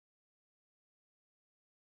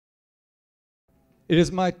It is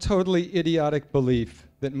my totally idiotic belief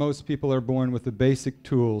that most people are born with the basic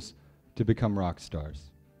tools to become rock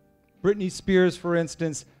stars. Britney Spears, for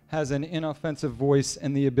instance, has an inoffensive voice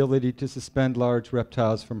and the ability to suspend large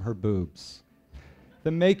reptiles from her boobs.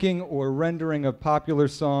 The making or rendering of popular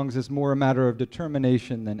songs is more a matter of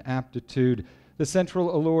determination than aptitude. The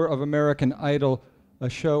central allure of American Idol, a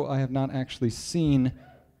show I have not actually seen,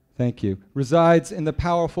 thank you, resides in the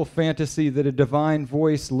powerful fantasy that a divine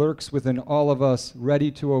voice lurks within all of us,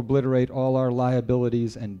 ready to obliterate all our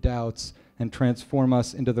liabilities and doubts and transform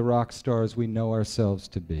us into the rock stars we know ourselves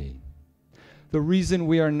to be. The reason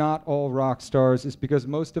we are not all rock stars is because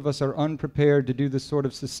most of us are unprepared to do the sort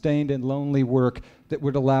of sustained and lonely work that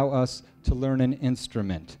would allow us to learn an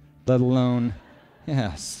instrument, let alone,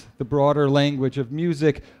 yes, the broader language of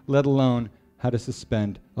music, let alone how to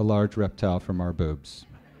suspend a large reptile from our boobs.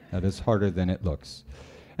 That is harder than it looks.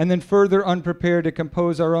 And then further unprepared to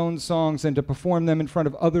compose our own songs and to perform them in front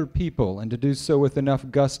of other people, and to do so with enough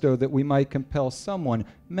gusto that we might compel someone,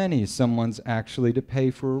 many someones actually, to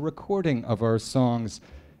pay for a recording of our songs.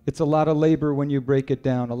 It's a lot of labor when you break it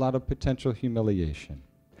down, a lot of potential humiliation.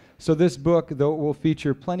 So this book, though it will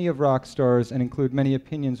feature plenty of rock stars and include many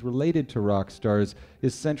opinions related to rock stars,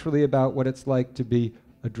 is centrally about what it's like to be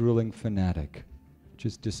a drooling fanatic, which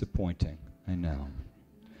is disappointing, I know.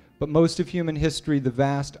 But most of human history, the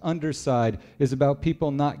vast underside, is about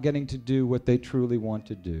people not getting to do what they truly want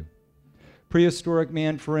to do. Prehistoric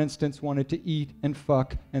man, for instance, wanted to eat and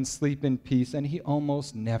fuck and sleep in peace, and he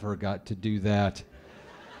almost never got to do that.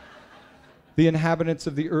 The inhabitants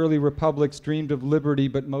of the early republics dreamed of liberty,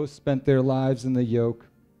 but most spent their lives in the yoke.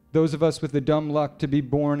 Those of us with the dumb luck to be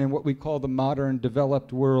born in what we call the modern,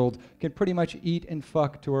 developed world can pretty much eat and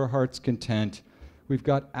fuck to our heart's content. We've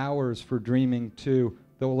got hours for dreaming, too,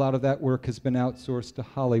 though a lot of that work has been outsourced to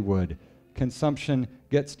Hollywood. Consumption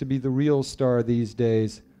gets to be the real star these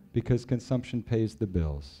days because consumption pays the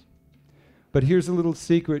bills. But here's a little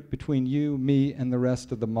secret between you, me, and the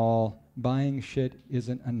rest of the mall. Buying shit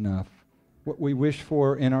isn't enough. What we wish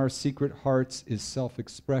for in our secret hearts is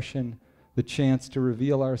self-expression, the chance to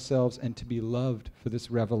reveal ourselves and to be loved for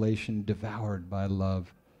this revelation, devoured by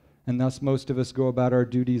love. And thus most of us go about our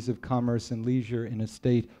duties of commerce and leisure in a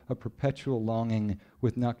state of perpetual longing,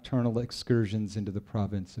 with nocturnal excursions into the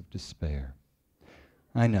province of despair.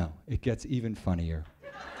 I know, it gets even funnier.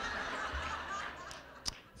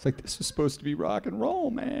 It's like, this was supposed to be rock and roll,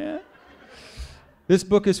 man. This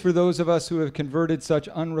book is for those of us who have converted such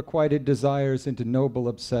unrequited desires into noble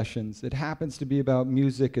obsessions. It happens to be about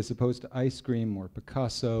music as opposed to ice cream or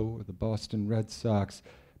Picasso or the Boston Red Sox,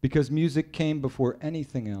 because music came before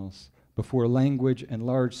anything else, before language and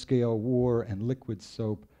large-scale war and liquid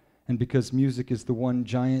soap, and because music is the one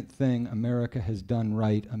giant thing America has done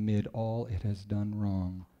right amid all it has done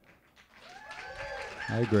wrong.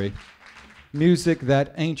 I agree. Music,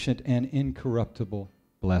 that ancient and incorruptible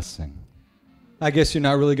blessing. I guess you're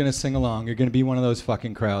not really going to sing along. You're going to be one of those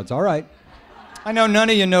fucking crowds. All right. I know none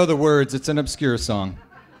of you know the words. It's an obscure song.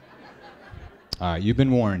 All right, you've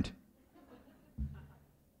been warned.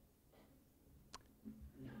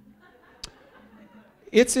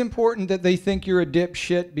 It's important that they think you're a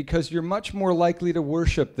dipshit because you're much more likely to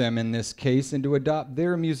worship them in this case and to adopt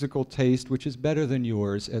their musical taste, which is better than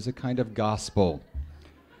yours, as a kind of gospel.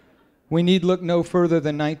 We need look no further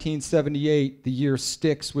than 1978, the year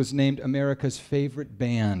Styx was named America's favorite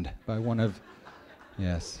band by one of,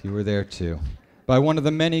 yes, you were there too, by one of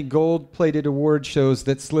the many gold-plated award shows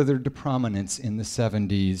that slithered to prominence in the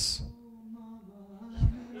 70s.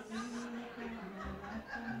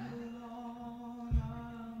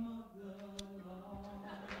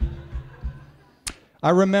 I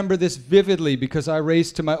remember this vividly because I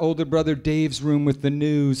raced to my older brother Dave's room with the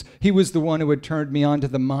news. He was the one who had turned me on to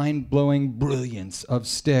the mind-blowing brilliance of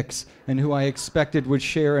Styx, and who I expected would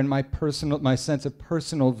share in my sense of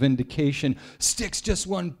personal vindication. Styx just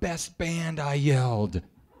won Best Band, I yelled.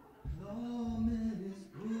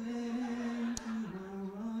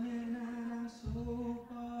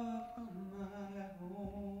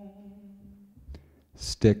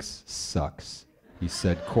 Styx sucks, he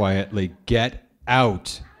said quietly. Get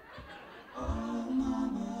out. Oh,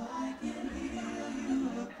 mama, I can hear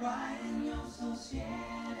you crying, you're so scared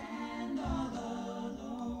and all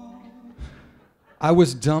alone. I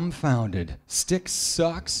was dumbfounded. Styx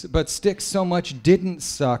sucks, but Styx so much didn't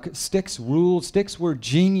suck. Styx ruled. Styx were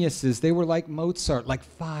geniuses. They were like Mozart, like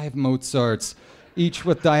 5 Mozarts, each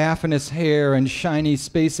with diaphanous hair and shiny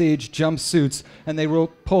space-age jumpsuits, and they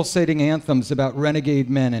wrote pulsating anthems about renegade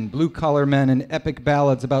men and blue-collar men and epic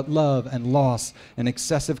ballads about love and loss and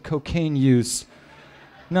excessive cocaine use.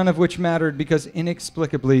 none of which mattered because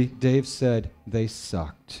inexplicably Dave said they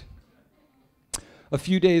sucked. A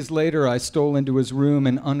few days later, I stole into his room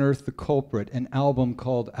and unearthed the culprit, an album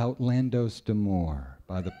called Outlandos d'Amour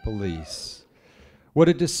by the Police. What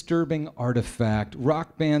a disturbing artifact.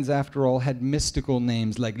 Rock bands, after all, had mystical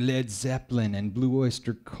names like Led Zeppelin and Blue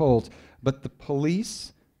Oyster Cult, but the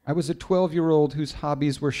Police? I was a 12-year-old whose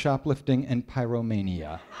hobbies were shoplifting and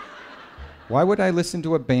pyromania. Why would I listen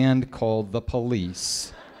to a band called The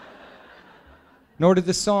Police? Nor did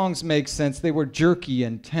the songs make sense. They were jerky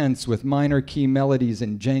and tense with minor key melodies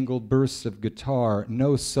and jangled bursts of guitar.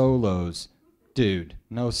 No solos. Dude,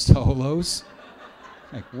 no solos?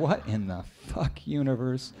 Like, what in the fuck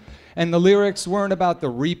universe? And the lyrics weren't about the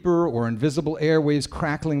reaper or invisible airwaves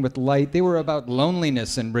crackling with light. They were about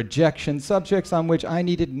loneliness and rejection, subjects on which I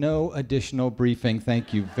needed no additional briefing.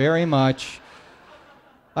 Thank you very much.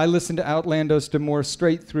 I listened to Outlandos d'Amour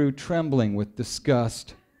straight through, trembling with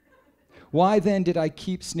disgust. Why then did I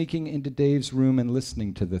keep sneaking into Dave's room and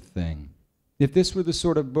listening to the thing? If this were the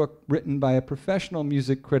sort of book written by a professional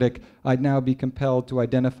music critic, I'd now be compelled to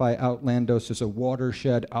identify Outlandos as a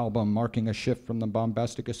watershed album marking a shift from the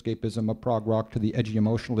bombastic escapism of prog rock to the edgy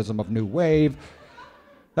emotionalism of new wave.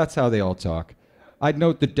 That's how they all talk. I'd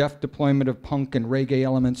note the deft deployment of punk and reggae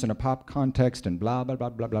elements in a pop context and blah, blah, blah,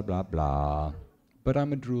 blah, blah, blah, blah. But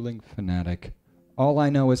I'm a drooling fanatic. All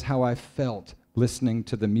I know is how I felt listening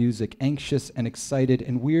to the music, anxious and excited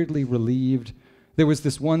and weirdly relieved. There was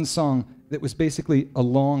this one song that was basically a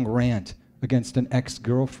long rant against an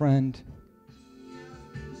ex-girlfriend.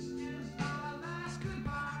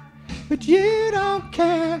 But you don't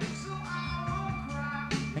care,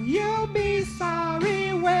 and you'll be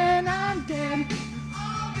sorry when I'm dead.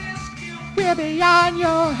 We'll be on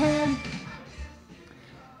your head.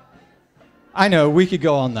 I know, we could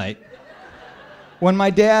go all night. When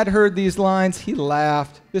my dad heard these lines, he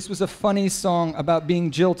laughed. This was a funny song about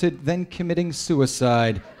being jilted, then committing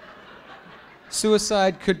suicide.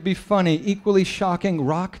 Suicide could be funny. Equally shocking,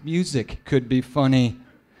 rock music could be funny.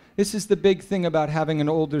 This is the big thing about having an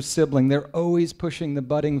older sibling. They're always pushing the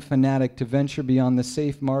budding fanatic to venture beyond the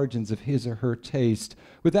safe margins of his or her taste,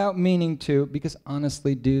 without meaning to, because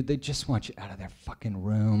honestly, dude, they just want you out of their fucking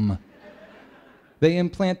room. They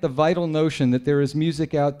implant the vital notion that there is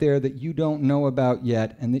music out there that you don't know about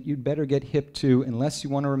yet and that you'd better get hip to unless you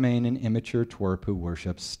want to remain an immature twerp who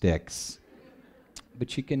worships sticks.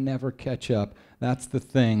 But you can never catch up. That's the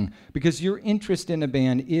thing. Because your interest in a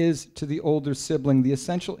band is, to the older sibling, the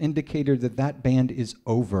essential indicator that that band is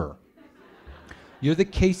over. You're the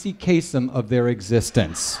Casey Kasem of their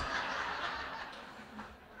existence.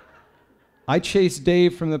 I chased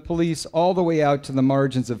Dave from the Police all the way out to the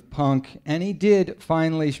margins of punk, and he did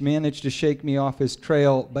finally manage to shake me off his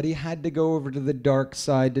trail, but he had to go over to the dark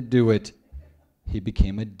side to do it. He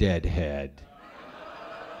became a deadhead.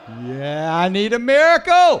 Yeah, I need a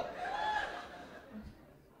miracle!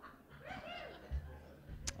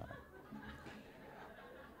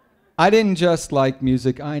 I didn't just like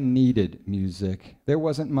music, I needed music. There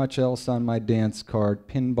wasn't much else on my dance card.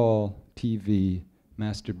 Pinball, TV,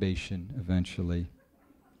 masturbation, eventually.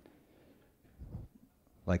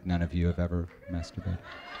 Like none of you have ever masturbated.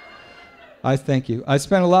 I thank you. I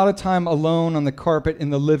spent a lot of time alone on the carpet in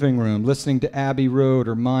the living room, listening to Abbey Road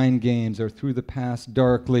or Mind Games or Through the Past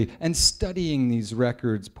Darkly, and studying these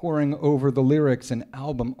records, poring over the lyrics and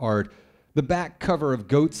album art. The back cover of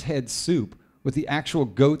Goat's Head Soup, with the actual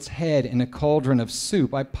goat's head in a cauldron of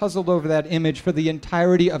soup. I puzzled over that image for the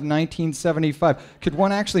entirety of 1975. Could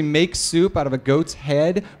one actually make soup out of a goat's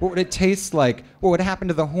head? What would it taste like? What would happen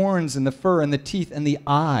to the horns and the fur and the teeth and the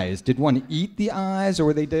eyes? Did one eat the eyes, or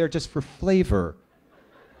were they there just for flavor?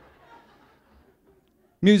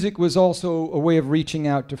 Music was also a way of reaching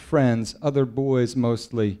out to friends, other boys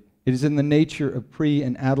mostly. It is in the nature of pre-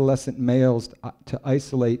 and adolescent males to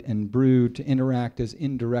isolate and brood, to interact as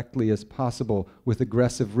indirectly as possible with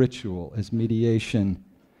aggressive ritual as mediation.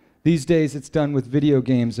 These days it's done with video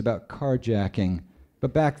games about carjacking,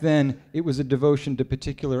 but back then it was a devotion to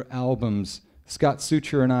particular albums. Scott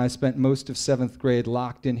Sucher and I spent most of 7th grade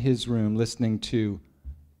locked in his room listening to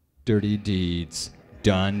Dirty Deeds,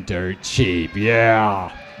 Done Dirt Cheap,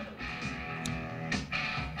 yeah!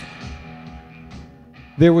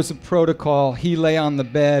 There was a protocol. He lay on the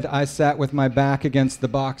bed. I sat with my back against the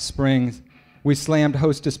box springs. We slammed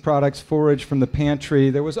Hostess Products forage from the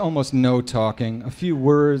pantry. There was almost no talking. A few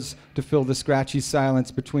words to fill the scratchy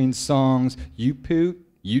silence between songs. You poot?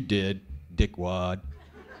 You did. Dickwad.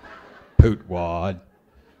 Pootwad.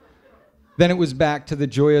 Then it was back to the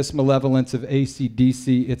joyous malevolence of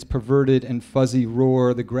AC/DC, its perverted and fuzzy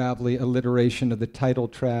roar, the gravelly alliteration of the title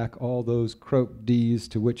track, all those croaked Ds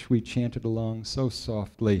to which we chanted along so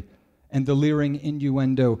softly, and the leering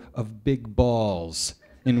innuendo of big balls,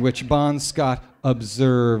 in which Bon Scott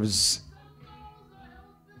observes.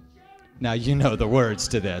 Now you know the words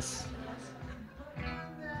to this.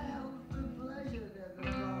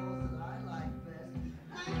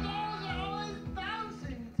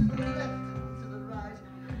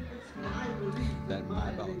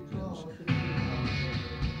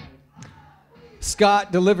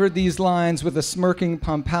 Scott delivered these lines with a smirking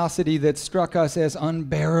pomposity that struck us as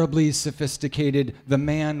unbearably sophisticated. The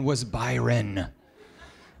man was Byron.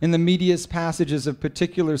 In the medias passages of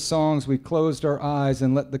particular songs, we closed our eyes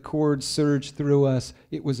and let the chords surge through us.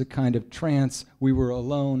 It was a kind of trance. We were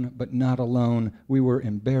alone, but not alone. We were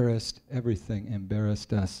embarrassed. Everything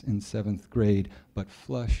embarrassed us in 7th grade, but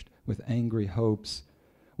flushed with angry hopes.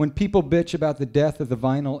 When people bitch about the death of the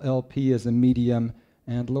vinyl LP as a medium,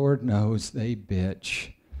 and Lord knows they bitch,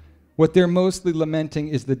 what they're mostly lamenting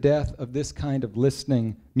is the death of this kind of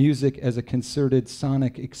listening, music as a concerted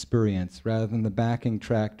sonic experience rather than the backing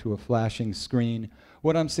track to a flashing screen.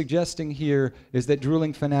 What I'm suggesting here is that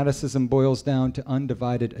drooling fanaticism boils down to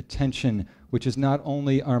undivided attention, which is not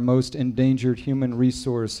only our most endangered human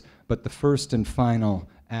resource, but the first and final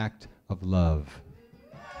act of love.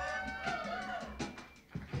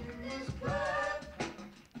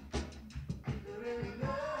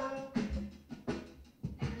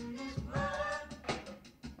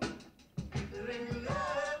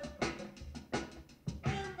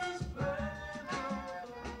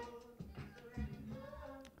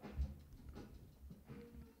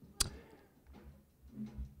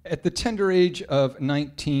 At the tender age of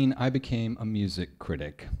 19, I became a music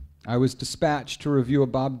critic. I was dispatched to review a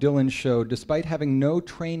Bob Dylan show despite having no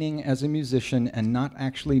training as a musician and not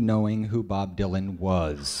actually knowing who Bob Dylan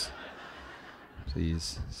was.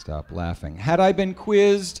 Please stop laughing. Had I been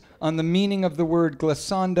quizzed on the meaning of the word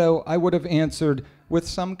glissando, I would have answered, with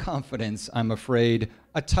some confidence, I'm afraid,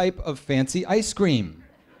 a type of fancy ice cream.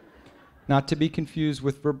 Not to be confused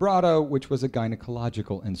with vibrato, which was a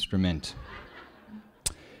gynecological instrument.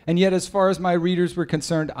 And yet, as far as my readers were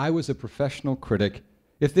concerned, I was a professional critic.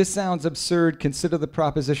 If this sounds absurd, consider the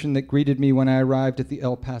proposition that greeted me when I arrived at the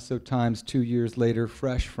El Paso Times 2 years later,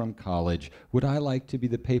 fresh from college. Would I like to be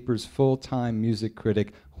the paper's full-time music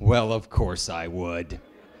critic? Well, of course I would.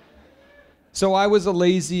 So I was a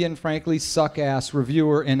lazy and frankly suck-ass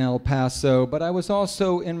reviewer in El Paso, but I was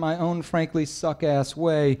also, in my own frankly suck-ass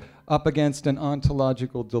way, up against an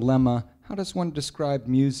ontological dilemma. How does one describe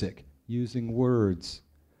music using words?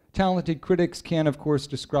 Talented critics can, of course,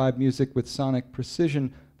 describe music with sonic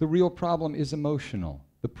precision. The real problem is emotional.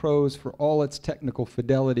 The prose, for all its technical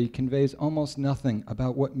fidelity, conveys almost nothing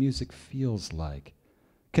about what music feels like.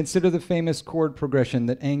 Consider the famous chord progression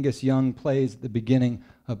that Angus Young plays at the beginning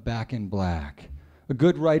of Back in Black. A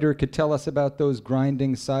good writer could tell us about those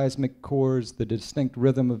grinding seismic chords, the distinct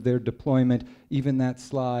rhythm of their deployment, even that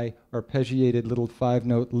sly, arpeggiated little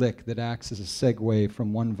 5-note lick that acts as a segue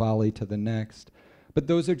from one volley to the next. But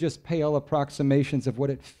those are just pale approximations of what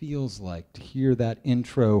it feels like to hear that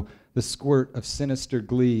intro, the squirt of sinister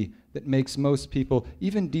glee that makes most people,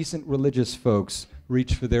 even decent religious folks,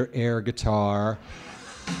 reach for their air guitar.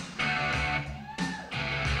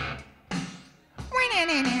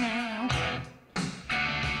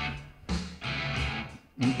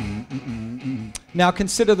 Now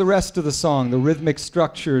consider the rest of the song, the rhythmic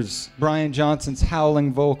structures, Brian Johnson's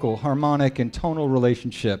howling vocal, harmonic and tonal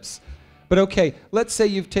relationships. But okay, let's say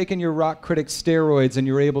you've taken your rock critic steroids and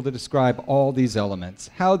you're able to describe all these elements.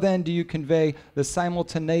 How then do you convey the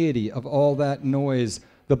simultaneity of all that noise,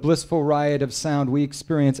 the blissful riot of sound we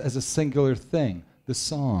experience as a singular thing, the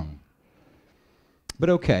song? But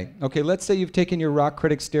okay, let's say you've taken your rock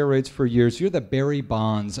critic steroids for years. You're the Barry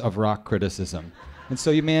Bonds of rock criticism. And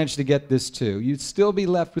so you managed to get this too. You'd still be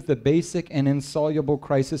left with the basic and insoluble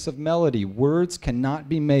crisis of melody. Words cannot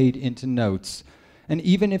be made into notes. And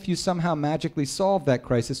even if you somehow magically solved that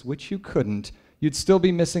crisis, which you couldn't, you'd still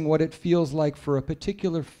be missing what it feels like for a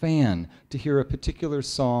particular fan to hear a particular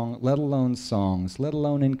song, let alone songs, let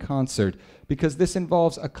alone in concert, because this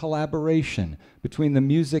involves a collaboration between the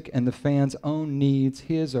music and the fan's own needs,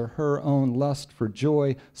 his or her own lust for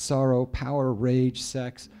joy, sorrow, power, rage,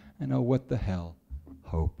 sex, and oh, what the hell,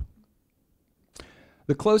 hope.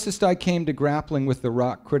 The closest I came to grappling with the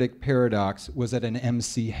rock critic paradox was at an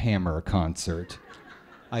MC Hammer concert.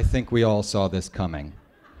 I think we all saw this coming.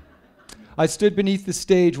 I stood beneath the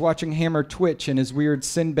stage watching Hammer twitch in his weird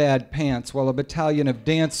Sinbad pants while a battalion of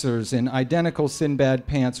dancers in identical Sinbad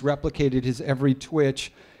pants replicated his every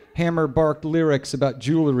twitch. Hammer barked lyrics about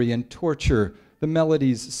jewelry and torture. The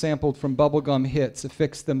melodies, sampled from bubblegum hits,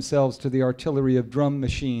 affixed themselves to the artillery of drum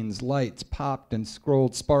machines. Lights popped and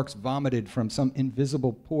scrolled. Sparks vomited from some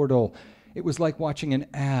invisible portal. It was like watching an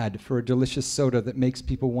ad for a delicious soda that makes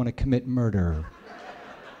people want to commit murder.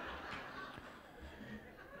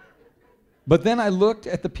 But then I looked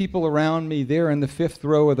at the people around me there in the 5th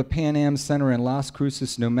row of the Pan Am Center in Las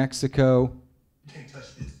Cruces, New Mexico.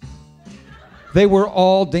 They were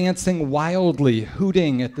all dancing wildly,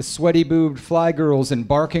 hooting at the sweaty-boobed fly girls and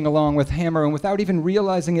barking along with Hammer, and without even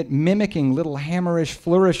realizing it, mimicking little hammerish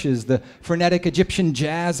flourishes, the frenetic Egyptian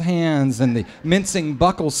jazz hands and the mincing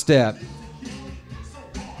buckle step.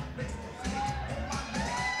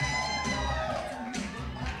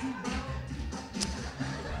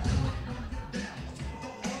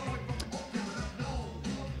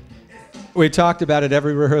 We talked about it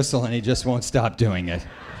every rehearsal, and he just won't stop doing it.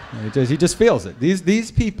 He just feels it. These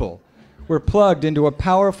people were plugged into a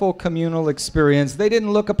powerful communal experience. They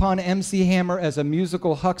didn't look upon MC Hammer as a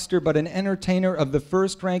musical huckster, but an entertainer of the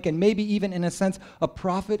first rank, and maybe even, in a sense, a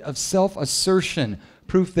prophet of self-assertion,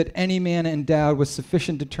 proof that any man endowed with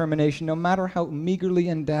sufficient determination, no matter how meagerly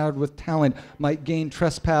endowed with talent, might gain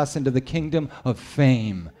trespass into the kingdom of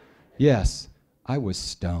fame. Yes, I was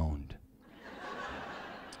stoned.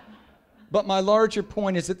 But my larger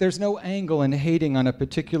point is that there's no angle in hating on a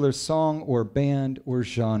particular song or band or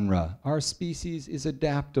genre. Our species is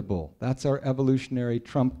adaptable. That's our evolutionary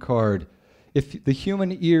trump card. If the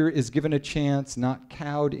human ear is given a chance, not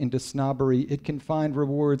cowed into snobbery, it can find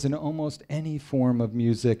rewards in almost any form of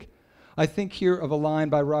music. I think here of a line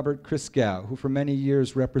by Robert Christgau, who for many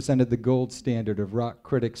years represented the gold standard of rock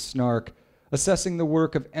critic snark. Assessing the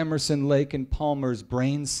work of Emerson, Lake, and Palmer's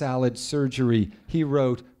brain salad surgery, he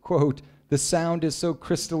wrote, quote, "The sound is so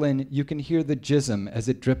crystalline, you can hear the jism as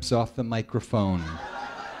it drips off the microphone."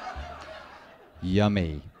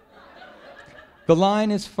 Yummy. The line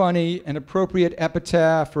is funny, an appropriate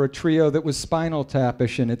epitaph for a trio that was Spinal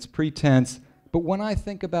Tap-ish in its pretense, but when I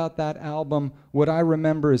think about that album, what I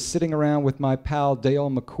remember is sitting around with my pal Dale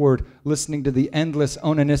McCourt, listening to the endless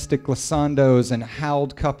onanistic glissandos and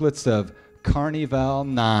howled couplets of Carnival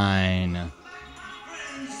 9.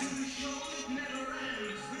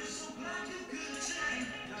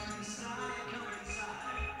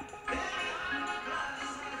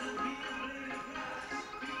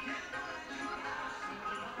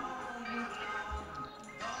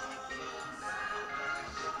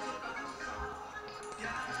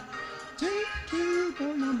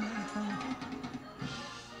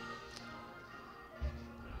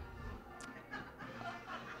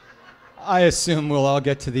 I assume we'll all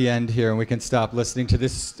get to the end here and we can stop listening to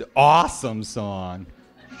this awesome song.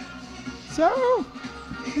 So,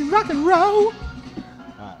 rock and roll.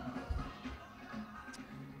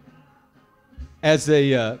 As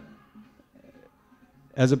a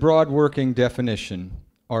broad working definition,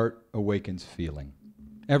 art awakens feeling.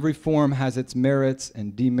 Every form has its merits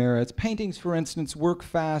and demerits. Paintings, for instance, work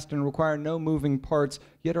fast and require no moving parts,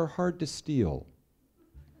 yet are hard to steal.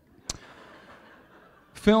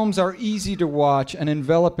 Films are easy to watch and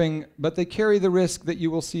enveloping, but they carry the risk that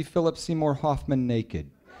you will see Philip Seymour Hoffman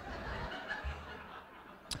naked.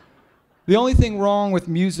 The only thing wrong with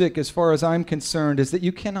music, as far as I'm concerned, is that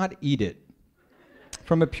you cannot eat it.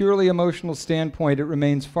 From a purely emotional standpoint, it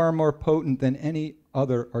remains far more potent than any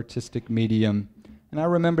other artistic medium. And I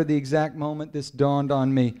remember the exact moment this dawned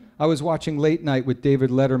on me. I was watching Late Night with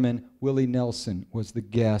David Letterman. Willie Nelson was the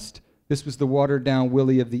guest. This was the watered-down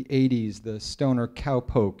Willie of the 80s, the stoner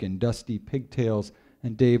cowpoke in dusty pigtails,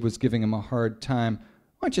 and Dave was giving him a hard time.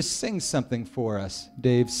 "Why don't you sing something for us?"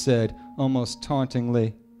 Dave said, almost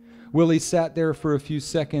tauntingly. Willie sat there for a few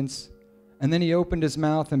seconds, and then he opened his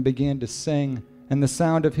mouth and began to sing, and the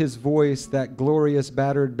sound of his voice, that glorious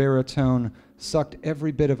battered baritone, sucked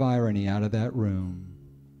every bit of irony out of that room.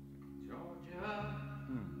 Georgia.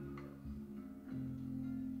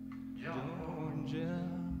 Georgia.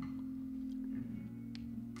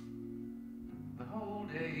 The whole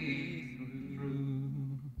day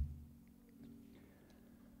through.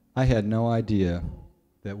 I had no idea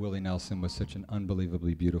that Willie Nelson was such an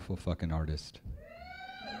unbelievably beautiful fucking artist.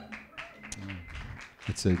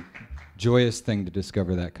 It's a joyous thing to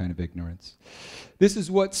discover that kind of ignorance. This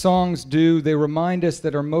is what songs do. They remind us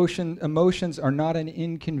that our emotions are not an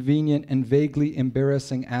inconvenient and vaguely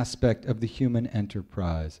embarrassing aspect of the human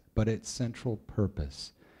enterprise, but its central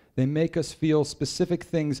purpose. They make us feel specific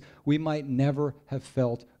things we might never have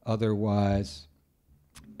felt otherwise.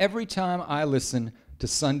 Every time I listen to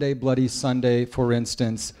Sunday Bloody Sunday, for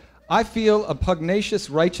instance, I feel a pugnacious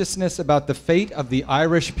righteousness about the fate of the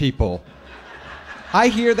Irish people. I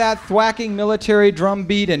hear that thwacking military drum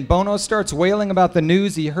beat and Bono starts wailing about the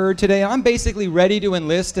news he heard today. I'm basically ready to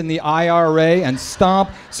enlist in the IRA and stomp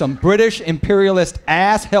some British imperialist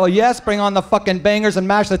ass. Hell yes, bring on the fucking bangers and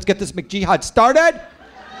mash. Let's get this McJihad started.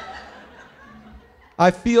 I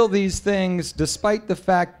feel these things despite the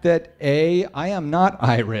fact that A, I am not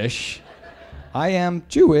Irish. I am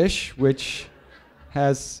Jewish, which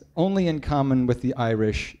has only in common with the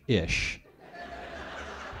Irish-ish.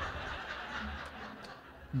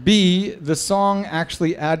 B, the song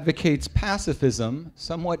actually advocates pacifism,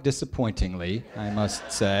 somewhat disappointingly, I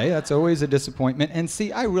must say. That's always a disappointment. And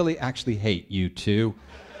C, I really actually hate you two.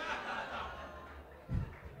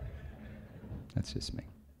 That's just me.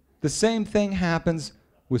 The same thing happens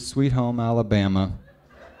with Sweet Home Alabama.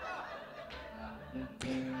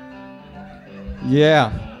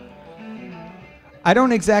 Yeah. I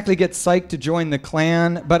don't exactly get psyched to join the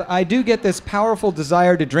Klan, but I do get this powerful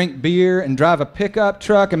desire to drink beer and drive a pickup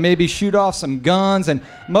truck and maybe shoot off some guns, and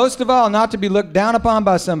most of all, not to be looked down upon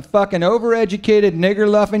by some fucking overeducated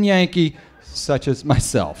nigger-luffing Yankee such as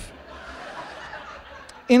myself.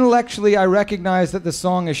 Intellectually, I recognize that the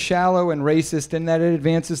song is shallow and racist in that it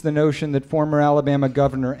advances the notion that former Alabama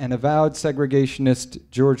governor and avowed segregationist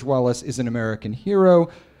George Wallace is an American hero.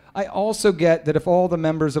 I also get that if all the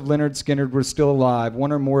members of Lynyrd Skynyrd were still alive,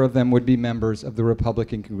 one or more of them would be members of the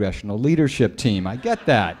Republican congressional leadership team. I get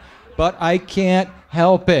that. But I can't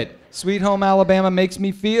help it. Sweet Home Alabama makes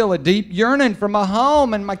me feel a deep yearning for my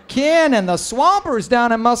home and my kin and the swampers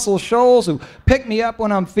down in Muscle Shoals who pick me up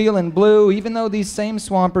when I'm feeling blue, even though these same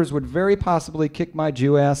swampers would very possibly kick my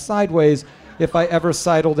Jew ass sideways if I ever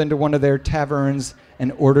sidled into one of their taverns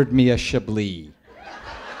and ordered me a Chablis.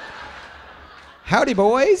 Howdy,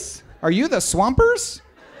 boys. Are you the Swampers?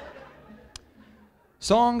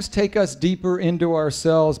 Songs take us deeper into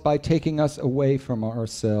ourselves by taking us away from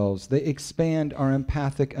ourselves. They expand our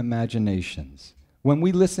empathic imaginations. When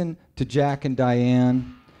we listen to Jack and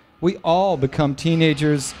Diane, we all become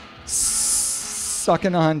teenagers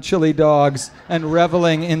sucking on chili dogs and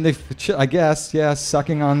reveling in the, I guess, yes,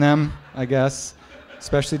 sucking on them, I guess.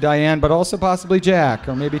 Especially Diane, but also possibly Jack,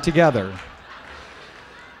 or maybe together.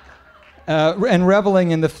 And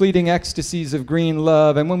reveling in the fleeting ecstasies of green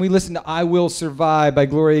love. And when we listen to I Will Survive by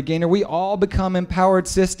Gloria Gaynor, we all become empowered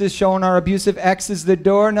sisters showing our abusive exes the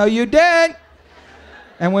door. No, you didn't!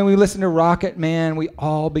 And when we listen to Rocket Man, we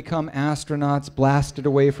all become astronauts blasted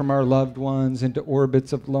away from our loved ones into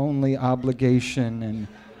orbits of lonely obligation. And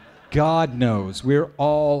God knows we're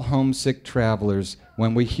all homesick travelers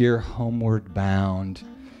when we hear Homeward Bound.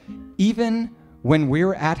 Even when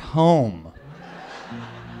we're at home.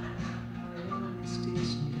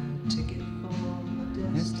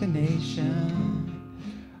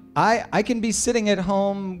 I can be sitting at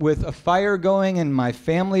home with a fire going and my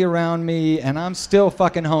family around me, and I'm still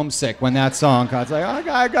fucking homesick when that song comes. Like,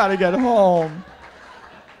 I gotta get home.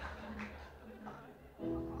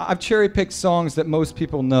 I've cherry-picked songs that most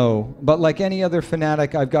people know, but like any other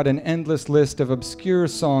fanatic, I've got an endless list of obscure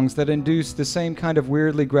songs that induce the same kind of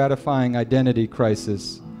weirdly gratifying identity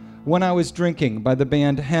crisis. When I Was Drinking by the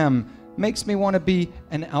band Hem makes me want to be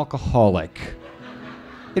an alcoholic.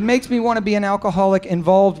 It makes me want to be an alcoholic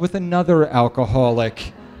involved with another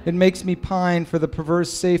alcoholic. It makes me pine for the perverse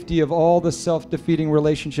safety of all the self-defeating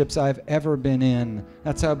relationships I've ever been in.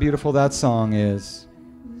 That's how beautiful that song is.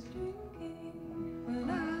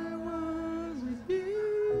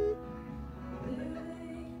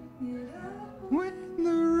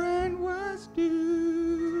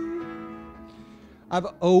 I've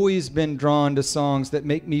always been drawn to songs that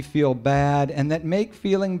make me feel bad and that make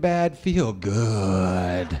feeling bad feel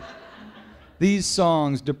good. These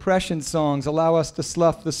songs, depression songs, allow us to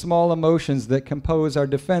slough the small emotions that compose our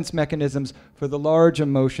defense mechanisms for the large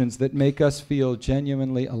emotions that make us feel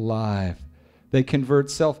genuinely alive. They convert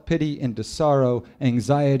self-pity into sorrow,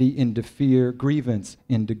 anxiety into fear, grievance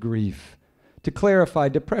into grief. To clarify,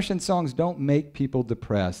 depression songs don't make people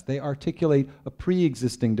depressed. They articulate a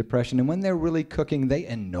pre-existing depression, and when they're really cooking, they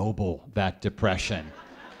ennoble that depression.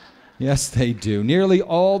 Yes, they do. Nearly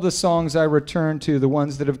all the songs I return to, the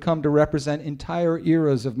ones that have come to represent entire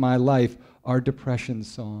eras of my life, are depression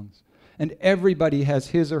songs. And everybody has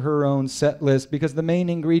his or her own set list because the main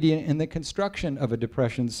ingredient in the construction of a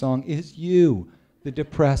depression song is you, the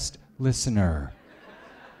depressed listener.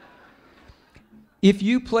 If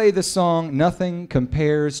you play the song Nothing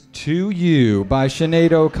Compares to You by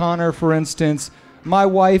Sinead O'Connor, for instance, My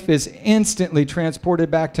wife is instantly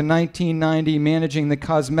transported back to 1990, managing the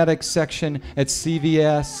cosmetics section at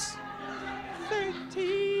CVS.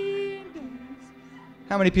 13 days.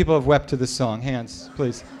 How many people have wept to this song? Hands,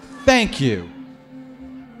 please. Thank you.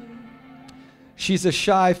 She's a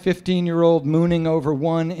shy 15-year-old mooning over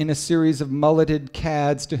one in a series of mulleted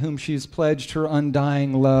cads to whom she's pledged her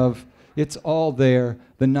undying love. It's all there,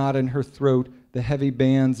 the knot in her throat, the heavy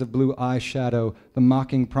bands of blue eyeshadow, the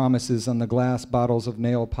mocking promises on the glass bottles of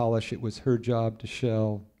nail polish it was her job to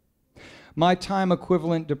shell. My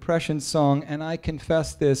time-equivalent depression song, and I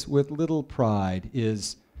confess this with little pride,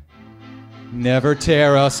 is Never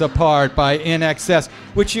Tear Us Apart by INXS,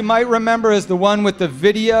 which you might remember as the one with the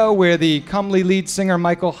video where the comely lead singer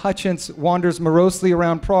Michael Hutchence wanders morosely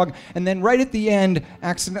around Prague and then right at the end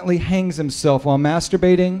accidentally hangs himself while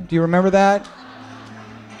masturbating. Do you remember that?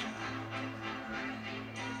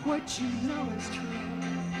 What you know is true.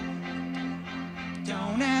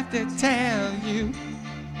 Don't have to tell you.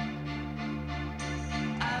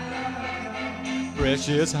 I love you.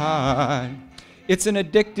 Precious heart. It's an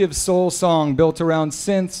addictive soul song built around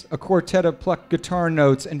synths, a quartet of plucked guitar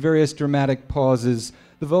notes, and various dramatic pauses.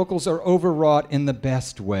 The vocals are overwrought in the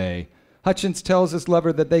best way. Hutchence tells his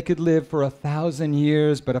lover that they could live for 1,000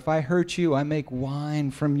 years, but if I hurt you, I make wine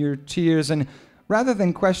from your tears. And rather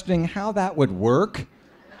than questioning how that would work,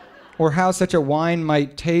 or how such a wine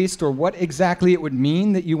might taste, or what exactly it would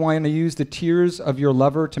mean that you want to use the tears of your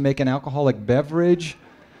lover to make an alcoholic beverage,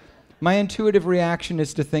 my intuitive reaction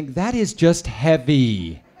is to think, that is just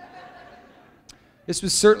heavy. This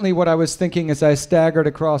was certainly what I was thinking as I staggered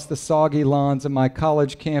across the soggy lawns of my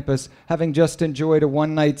college campus, having just enjoyed a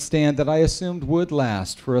one-night stand that I assumed would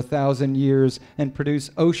last for 1,000 years and produce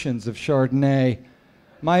oceans of Chardonnay.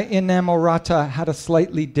 My inamorata had a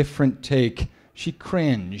slightly different take. She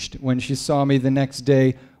cringed when she saw me the next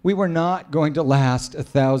day. We were not going to last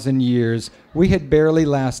 1,000 years. We had barely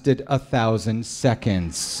lasted 1,000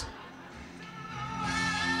 seconds.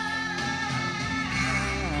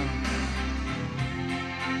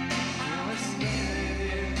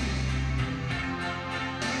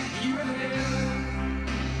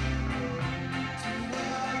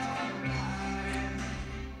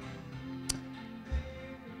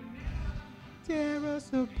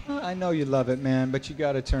 I know you love it, man, but you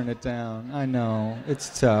got to turn it down. I know.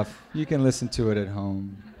 It's tough. You can listen to it at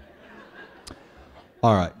home.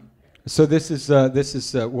 All right. So this is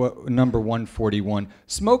number 141.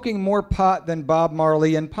 Smoking more pot than Bob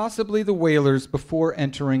Marley and possibly the Wailers before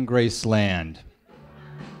entering Graceland.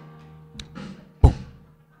 Boom.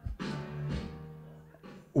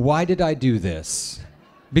 Why did I do this?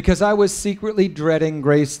 Because I was secretly dreading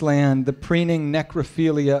Graceland, the preening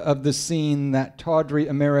necrophilia of the scene, that tawdry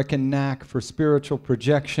American knack for spiritual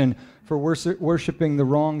projection, for worshiping the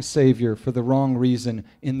wrong savior for the wrong reason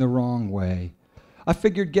in the wrong way. I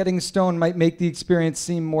figured getting stoned might make the experience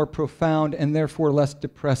seem more profound and therefore less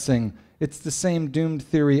depressing. It's the same doomed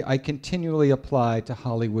theory I continually apply to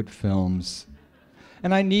Hollywood films.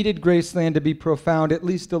 And I needed Graceland to be profound at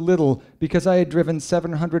least a little because I had driven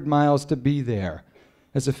 700 miles to be there,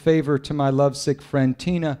 as a favor to my lovesick friend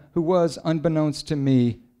Tina, who was, unbeknownst to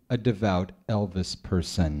me, a devout Elvis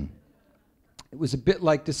person. It was a bit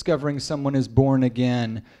like discovering someone is born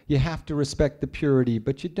again. You have to respect the purity,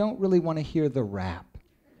 but you don't really want to hear the rap.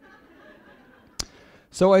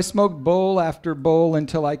 So I smoked bowl after bowl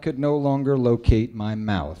until I could no longer locate my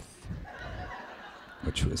mouth, I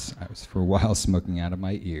was for a while smoking out of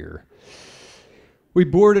my ear. We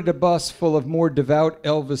boarded a bus full of more devout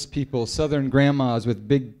Elvis people, Southern grandmas with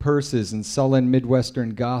big purses and sullen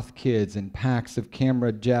Midwestern goth kids and packs of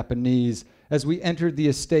camera Japanese. As we entered the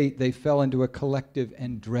estate, they fell into a collective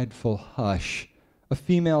and dreadful hush. A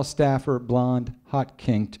female staffer, blonde,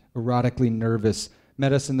 hot-kinked, erotically nervous,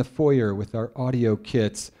 met us in the foyer with our audio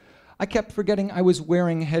kits. I kept forgetting I was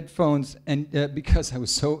wearing headphones and because I was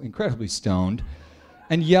so incredibly stoned,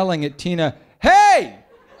 and yelling at Tina, "Hey!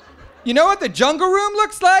 You know what the jungle room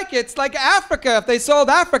looks like? It's like Africa if they sold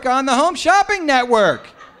Africa on the Home Shopping Network.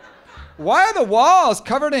 Why are the walls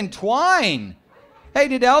covered in twine? Hey,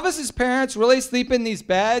 did Elvis's parents really sleep in these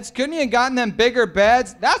beds? Couldn't you have gotten them bigger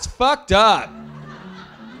beds? That's fucked up."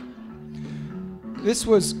 This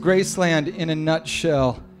was Graceland in a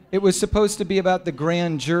nutshell. It was supposed to be about the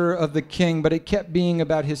grandeur of the king, but it kept being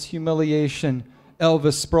about his humiliation.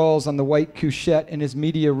 Elvis sprawls on the white couchette in his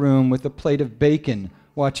media room with a plate of bacon,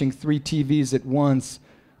 watching 3 TVs at once.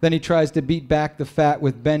 Then he tries to beat back the fat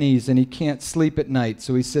with bennies, and he can't sleep at night,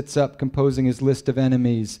 so he sits up composing his list of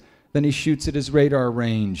enemies. Then he shoots at his radar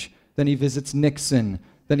range. Then he visits Nixon.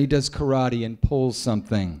 Then he does karate and pulls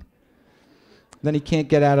something. Then he can't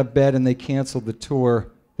get out of bed and they cancel the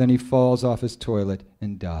tour. Then he falls off his toilet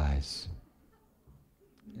and dies.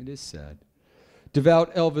 It is sad.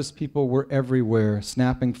 Devout Elvis people were everywhere,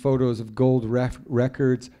 snapping photos of gold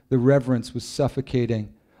records. The reverence was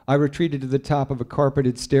suffocating. I retreated to the top of a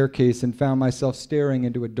carpeted staircase and found myself staring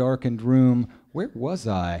into a darkened room. Where was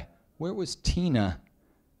I? Where was Tina?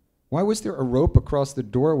 Why was there a rope across the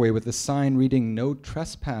doorway with a sign reading "No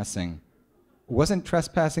trespassing"? Wasn't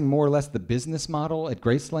trespassing more or less the business model at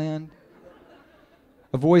Graceland?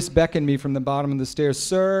 A voice beckoned me from the bottom of the stairs.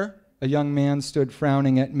 "Sir," a young man stood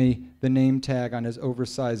frowning at me. The name tag on his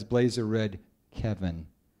oversized blazer read, "Kevin."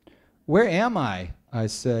 "Where am I?" I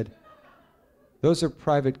said. "Those are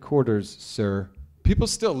private quarters, sir." "People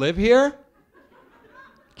still live here?"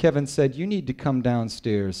 Kevin said, "You need to come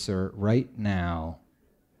downstairs, sir, right now."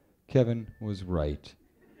 Kevin was right.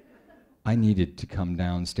 I needed to come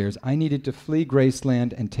downstairs. I needed to flee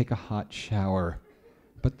Graceland and take a hot shower.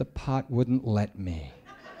 But the pot wouldn't let me.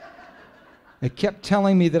 It kept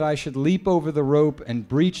telling me that I should leap over the rope and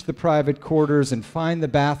breach the private quarters and find the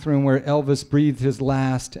bathroom where Elvis breathed his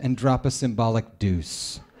last and drop a symbolic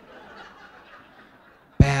deuce.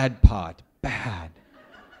 Bad pot, bad.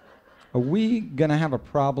 "Are we gonna have a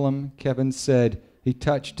problem?" Kevin said. He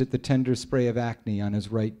touched at the tender spray of acne on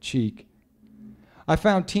his right cheek. I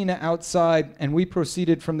found Tina outside, and we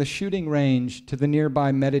proceeded from the shooting range to the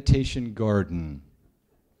nearby meditation garden.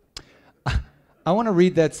 I want to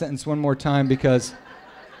read that sentence one more time because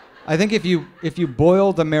I think if you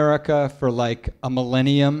boiled America for like a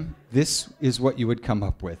millennium, this is what you would come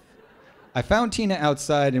up with. I found Tina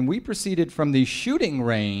outside, and we proceeded from the shooting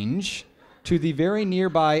range to the very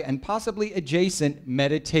nearby and possibly adjacent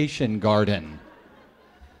meditation garden.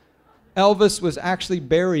 Elvis was actually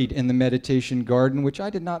buried in the meditation garden, which I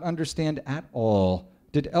did not understand at all.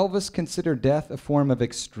 Did Elvis consider death a form of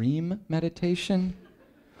extreme meditation?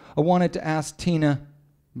 I wanted to ask Tina,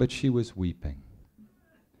 but she was weeping.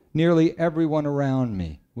 Nearly everyone around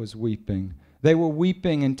me was weeping. They were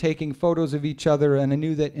weeping and taking photos of each other, and I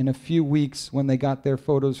knew that in a few weeks, when they got their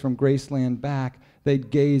photos from Graceland back,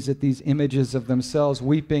 they'd gaze at these images of themselves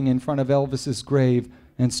weeping in front of Elvis's grave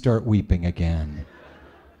and start weeping again.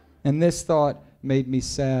 And this thought made me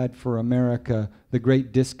sad for America, the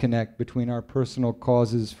great disconnect between our personal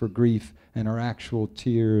causes for grief and our actual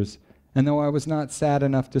tears. And though I was not sad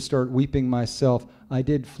enough to start weeping myself, I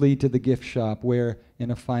did flee to the gift shop where,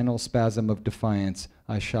 in a final spasm of defiance,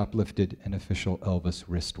 I shoplifted an official Elvis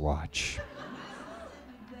wristwatch.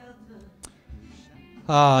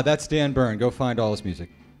 That's Dan Byrne. Go find all his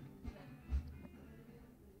music.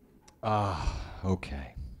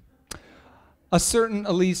 Okay. A certain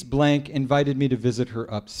Elise Blank invited me to visit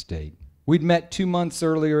her upstate. We'd met 2 months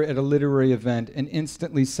earlier at a literary event and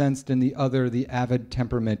instantly sensed in the other the avid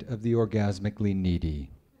temperament of the orgasmically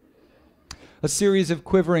needy. A series of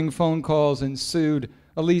quivering phone calls ensued.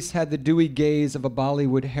 Elise had the dewy gaze of a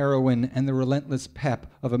Bollywood heroine and the relentless pep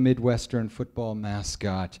of a Midwestern football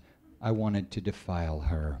mascot. I wanted to defile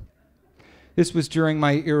her. This was during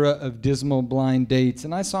my era of dismal blind dates,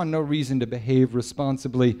 and I saw no reason to behave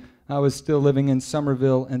responsibly. I was still living in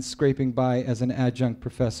Somerville and scraping by as an adjunct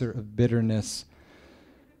professor of bitterness.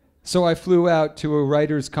 So I flew out to a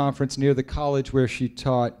writers' conference near the college where she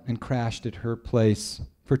taught and crashed at her place.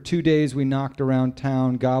 For 2 days we knocked around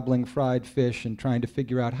town, gobbling fried fish and trying to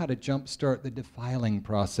figure out how to jumpstart the defiling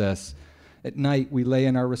process. At night we lay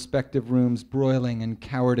in our respective rooms, broiling in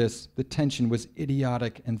cowardice. The tension was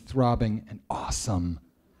idiotic and throbbing and awesome.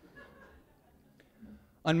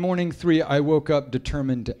 On morning 3, I woke up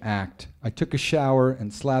determined to act. I took a shower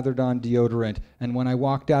and slathered on deodorant, and when I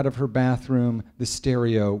walked out of her bathroom, the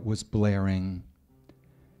stereo was blaring.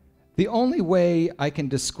 The only way I can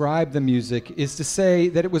describe the music is to say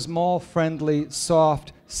that it was mall-friendly,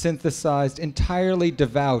 soft, synthesized, entirely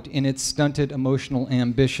devout in its stunted emotional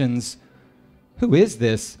ambitions. "Who is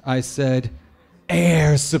this?" I said.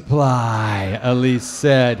 "Air Supply," Elise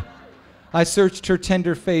said. I searched her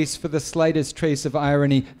tender face for the slightest trace of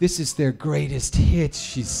irony. "This is their greatest hits,"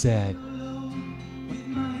 she said.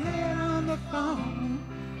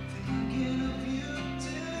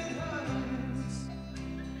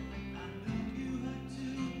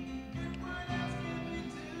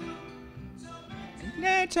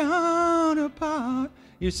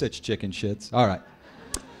 You're such chicken shits. All right.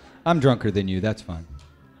 I'm drunker than you. That's fine.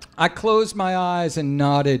 I closed my eyes and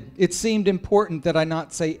nodded. It seemed important that I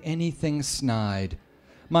not say anything snide.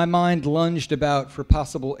 My mind lunged about for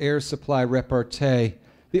possible Air Supply repartee.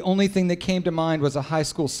 The only thing that came to mind was a high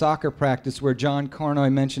school soccer practice where John Carnoy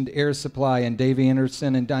mentioned Air Supply and Dave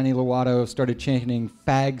Anderson and Donnie Lovato started chanting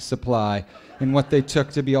fag supply in what they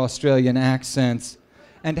took to be Australian accents.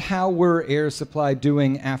 And how were Air Supply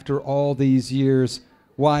doing after all these years?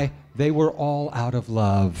 Why, they were all out of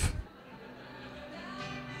love.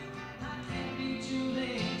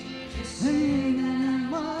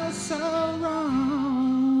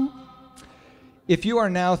 If you are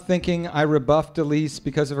now thinking I rebuffed Elise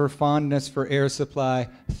because of her fondness for Air Supply,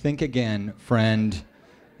 think again, friend.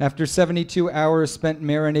 After 72 hours spent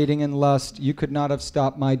marinating in lust, you could not have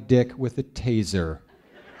stopped my dick with a taser.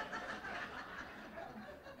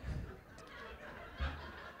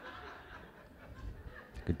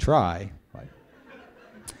 Could try.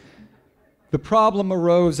 The problem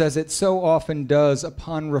arose, as it so often does,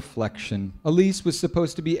 upon reflection. Elise was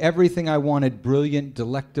supposed to be everything I wanted: brilliant,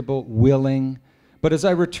 delectable, willing. But as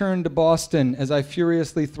I returned to Boston, as I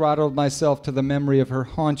furiously throttled myself to the memory of her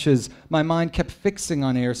haunches, my mind kept fixing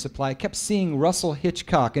on Air Supply. I kept seeing Russell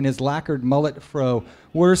Hitchcock in his lacquered mullet fro.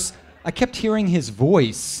 Worse, I kept hearing his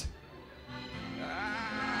voice.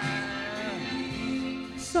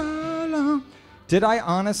 So long. Did I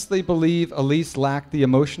honestly believe Elise lacked the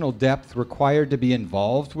emotional depth required to be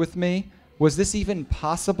involved with me? Was this even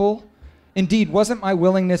possible? Indeed, wasn't my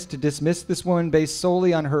willingness to dismiss this woman based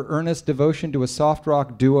solely on her earnest devotion to a soft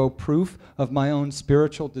rock duo proof of my own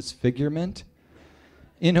spiritual disfigurement?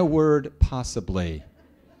 In a word, possibly.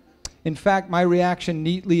 In fact, my reaction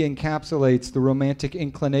neatly encapsulates the romantic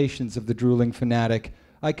inclinations of the drooling fanatic.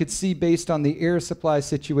 I could see, based on the Air Supply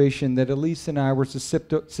situation, that Elise and I were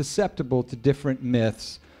susceptible to different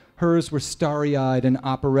myths. Hers were starry-eyed and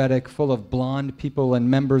operatic, full of blonde people in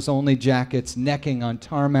members-only jackets necking on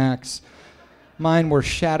tarmacs. Mine were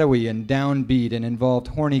shadowy and downbeat and involved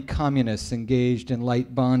horny communists engaged in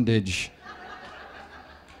light bondage.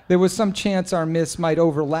 There was some chance our myths might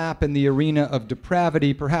overlap in the arena of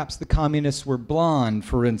depravity. Perhaps the communists were blonde,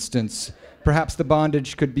 for instance. Perhaps the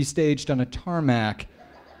bondage could be staged on a tarmac.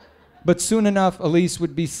 But soon enough, Elise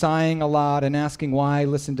would be sighing a lot and asking why I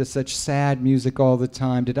listened to such sad music all the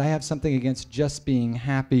time. Did I have something against just being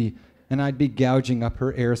happy? And I'd be gouging up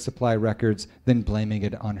her Air Supply records, then blaming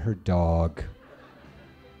it on her dog.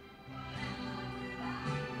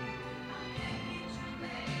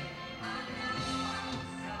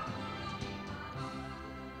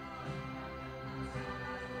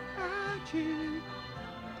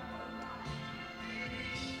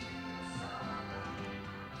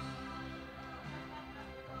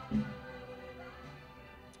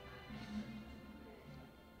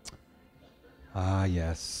 Ah,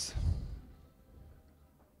 yes.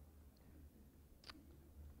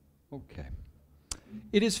 Okay.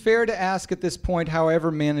 It is fair to ask at this point how I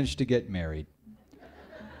ever managed to get married.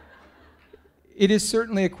 It is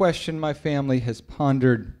certainly a question my family has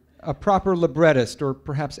pondered. A proper librettist, or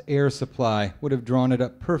perhaps Air Supply, would have drawn it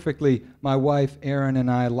up perfectly. My wife, Erin, and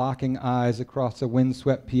I locking eyes across a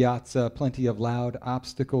windswept piazza, plenty of loud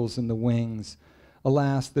obstacles in the wings.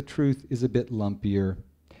 Alas, the truth is a bit lumpier.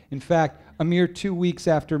 In fact, a mere 2 weeks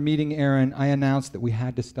after meeting Erin, I announced that we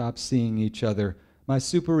had to stop seeing each other. My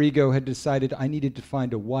superego had decided I needed to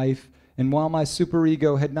find a wife, and while my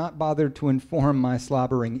superego had not bothered to inform my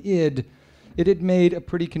slobbering id, it had made a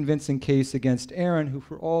pretty convincing case against Erin, who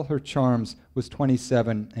for all her charms was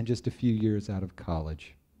 27 and just a few years out of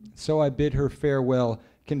college. So I bid her farewell,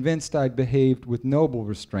 convinced I'd behaved with noble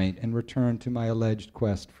restraint, and returned to my alleged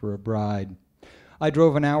quest for a bride. I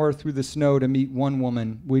drove an hour through the snow to meet one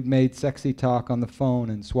woman. We'd made sexy talk on the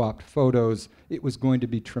phone and swapped photos. It was going to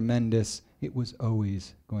be tremendous. It was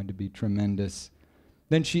always going to be tremendous.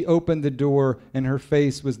 Then she opened the door, and her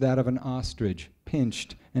face was that of an ostrich,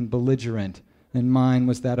 pinched and belligerent, and mine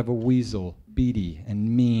was that of a weasel, beady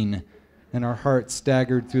and mean, and our hearts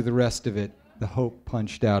staggered through the rest of it. The hope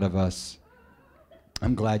punched out of us.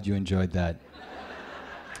 I'm glad you enjoyed that,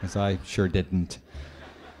 as I sure didn't.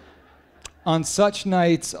 On such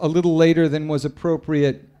nights, a little later than was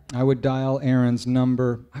appropriate, I would dial Erin's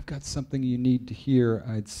number. "I've got something you need to hear,"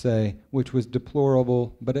 I'd say, which was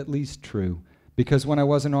deplorable, but at least true. Because when I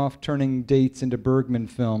wasn't off turning dates into Bergman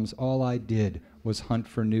films, all I did was hunt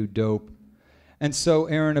for new dope. And so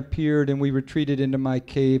Erin appeared, and we retreated into my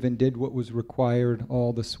cave and did what was required,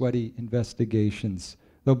 all the sweaty investigations.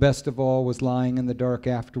 Though best of all was lying in the dark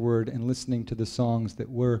afterward and listening to the songs that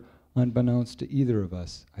were, unbeknownst to either of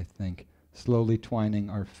us, I think, slowly twining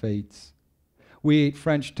our fates. We ate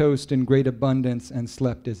French toast in great abundance and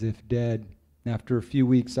slept as if dead. After a few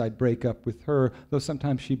weeks, I'd break up with her, though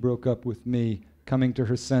sometimes she broke up with me, coming to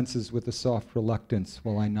her senses with a soft reluctance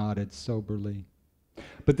while I nodded soberly.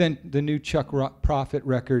 But then the new Prophet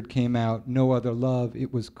record came out, No Other Love,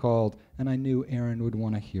 it was called, and I knew Aaron would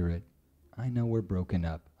want to hear it. I know we're broken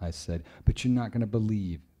up, I said, but you're not going to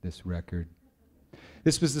believe this record.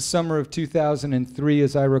 This was the summer of 2003,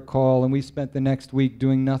 as I recall, and we spent the next week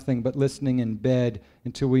doing nothing but listening in bed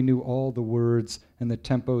until we knew all the words and the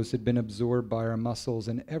tempos had been absorbed by our muscles,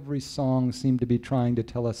 and every song seemed to be trying to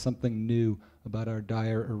tell us something new about our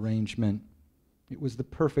dire arrangement. It was the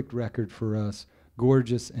perfect record for us,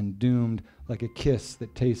 gorgeous and doomed, like a kiss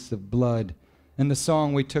that tastes of blood. And the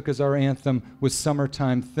song we took as our anthem was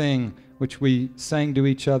Summertime Thing, which we sang to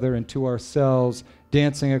each other and to ourselves,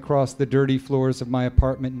 dancing across the dirty floors of my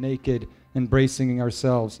apartment naked and bracing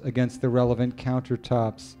ourselves against the relevant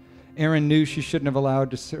countertops. Erin knew she shouldn't have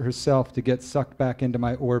allowed herself to get sucked back into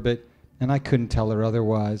my orbit, and I couldn't tell her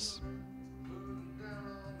otherwise.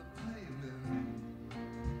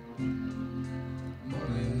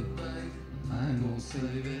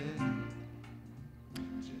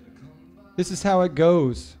 This is how it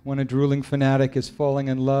goes when a drooling fanatic is falling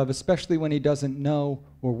in love, especially when he doesn't know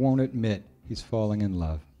or won't admit he's falling in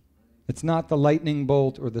love. It's not the lightning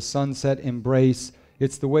bolt or the sunset embrace.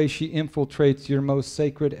 It's the way she infiltrates your most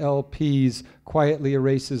sacred LPs, quietly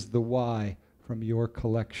erases the why from your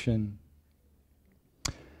collection.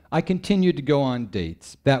 I continued to go on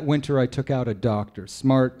dates. That winter I took out a doctor,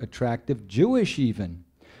 smart, attractive, Jewish even.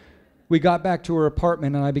 We got back to her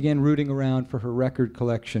apartment and I began rooting around for her record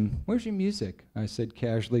collection. Where's your music? I said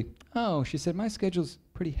casually. Oh, she said, my schedule's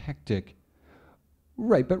pretty hectic.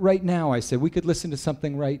 Right, but right now, I said, we could listen to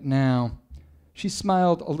something right now. She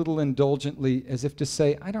smiled a little indulgently as if to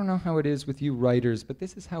say, I don't know how it is with you writers, but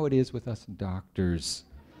this is how it is with us doctors.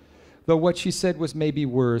 Though what she said was maybe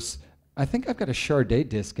worse. I think I've got a Sade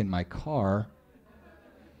disc in my car.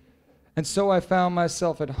 And so I found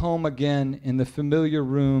myself at home again in the familiar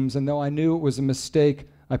rooms, and though I knew it was a mistake,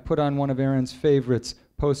 I put on one of Aaron's favorites,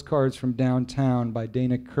 Postcards from Downtown by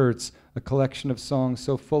Dana Kurtz, a collection of songs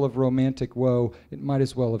so full of romantic woe, it might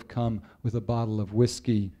as well have come with a bottle of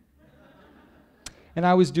whiskey. And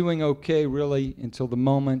I was doing okay, really, until the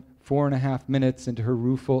moment, 4.5 minutes into her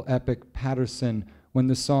rueful epic Patterson, when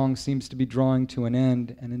the song seems to be drawing to an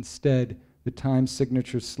end, and instead, the time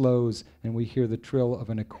signature slows and we hear the trill of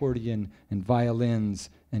an accordion and violins,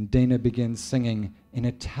 and Dana begins singing in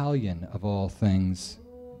Italian of all things.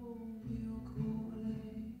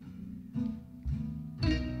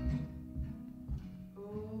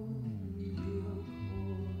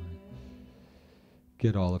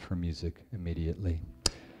 Get all of her music immediately.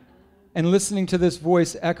 And listening to this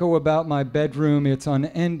voice echo about my bedroom, its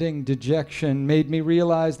unending dejection, made me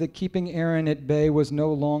realize that keeping Aaron at bay was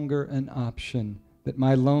no longer an option, that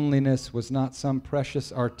my loneliness was not some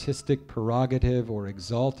precious artistic prerogative or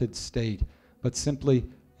exalted state, but simply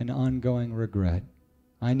an ongoing regret.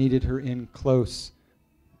 I needed her in close,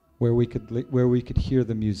 where we could hear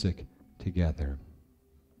the music together.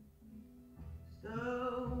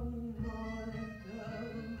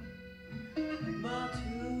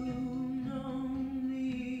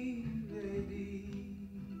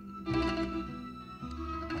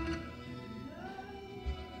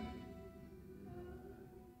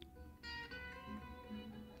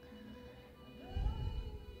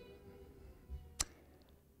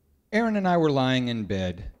 Erin and I were lying in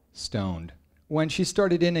bed, stoned, when she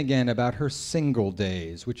started in again about her single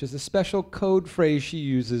days, which is a special code phrase she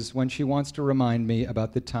uses when she wants to remind me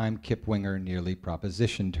about the time Kip Winger nearly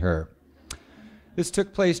propositioned her. This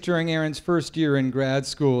took place during Erin's first year in grad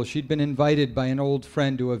school. She'd been invited by an old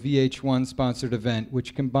friend to a VH1-sponsored event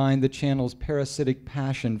which combined the channel's parasitic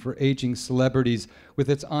passion for aging celebrities with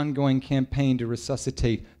its ongoing campaign to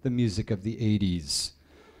resuscitate the music of the 80s.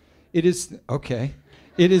 It is, okay.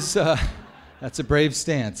 It is, that's a brave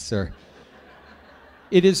stance, sir.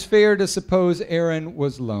 It is fair to suppose Erin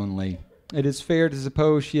was lonely. It is fair to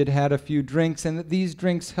suppose she had had a few drinks and that these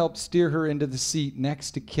drinks helped steer her into the seat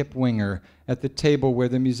next to Kip Winger at the table where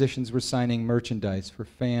the musicians were signing merchandise for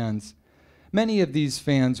fans. Many of these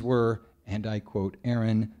fans were, and I quote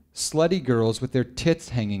Erin, slutty girls with their tits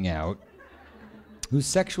hanging out, whose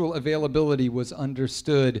sexual availability was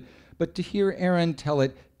understood, but to hear Erin tell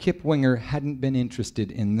it, Kip Winger hadn't been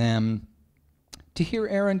interested in them. To hear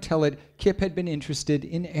Erin tell it, Kip had been interested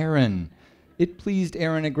in Erin. It pleased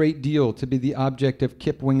Erin a great deal to be the object of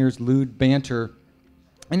Kip Winger's lewd banter,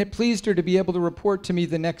 and it pleased her to be able to report to me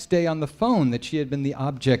the next day on the phone that she had been the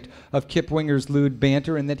object of Kip Winger's lewd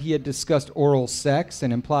banter and that he had discussed oral sex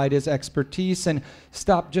and implied his expertise and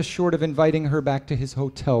stopped just short of inviting her back to his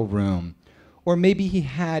hotel room. Or maybe he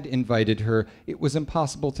had invited her. It was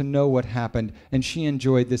impossible to know what happened, and she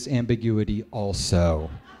enjoyed this ambiguity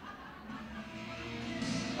also.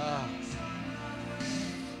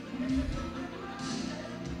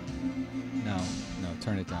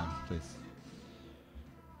 turn it down, please.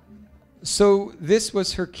 So this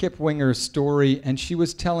was her Kip Winger story, and she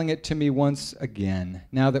was telling it to me once again.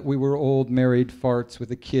 Now that we were old married farts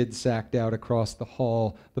with a kid sacked out across the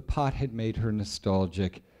hall, the pot had made her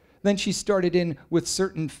nostalgic. Then she started in with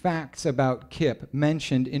certain facts about Kip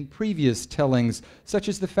mentioned in previous tellings, such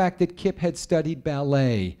as the fact that Kip had studied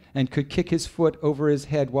ballet and could kick his foot over his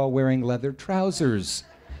head while wearing leather trousers.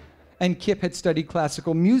 And Kip had studied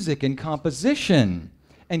classical music and composition.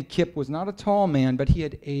 And Kip was not a tall man, but he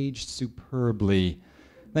had aged superbly.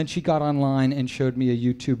 Then she got online and showed me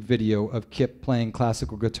a YouTube video of Kip playing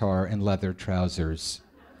classical guitar in leather trousers.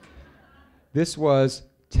 This was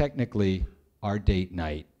technically our date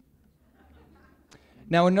night.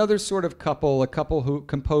 Now, another sort of couple, a couple who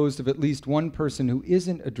composed of at least one person who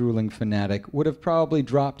isn't a drooling fanatic, would have probably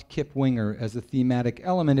dropped Kip Winger as a thematic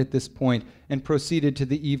element at this point and proceeded to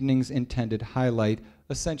the evening's intended highlight,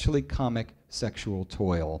 essentially comic sexual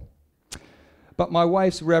toil. But my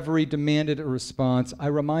wife's reverie demanded a response. I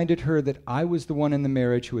reminded her that I was the one in the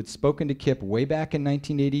marriage who had spoken to Kip way back in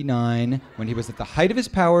 1989 when he was at the height of his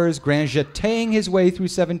powers, grand jetéing his way through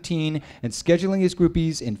 17 and scheduling his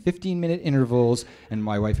groupies in 15-minute intervals. And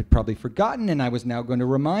my wife had probably forgotten, and I was now going to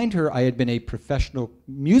remind her I had been a professional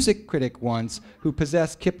music critic once who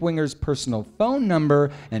possessed Kip Winger's personal phone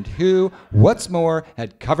number and who, what's more,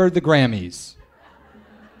 had covered the Grammys.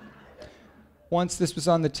 Once this was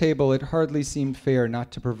on the table, it hardly seemed fair not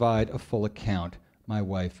to provide a full account. My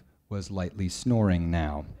wife was lightly snoring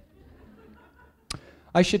now.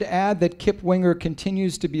 I should add that Kip Winger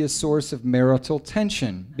continues to be a source of marital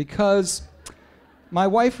tension because my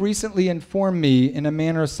wife recently informed me in a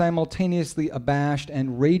manner simultaneously abashed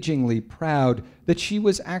and ragingly proud that she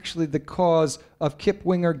was actually the cause of Kip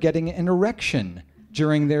Winger getting an erection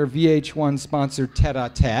during their VH1-sponsored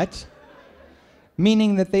tete-a-tete,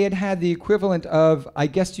 meaning that they had had the equivalent of, I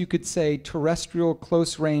guess you could say, terrestrial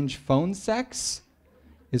close-range phone sex,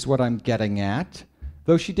 is what I'm getting at.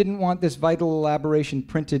 Though she didn't want this vital elaboration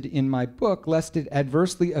printed in my book, lest it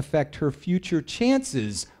adversely affect her future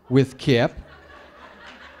chances with Kip.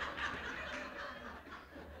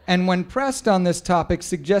 And when pressed on this topic,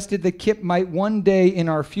 suggested that Kip might one day in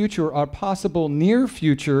our future, or possible near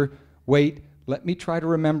future, wait, let me try to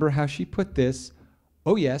remember how she put this.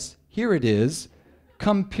 Oh yes, here it is.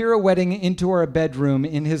 Come pirouetting into our bedroom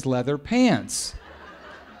in his leather pants.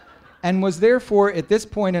 And was therefore, at this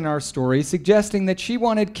point in our story, suggesting that she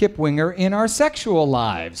wanted Kip Winger in our sexual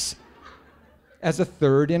lives as a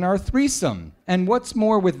third in our threesome. And what's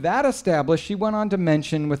more, with that established, she went on to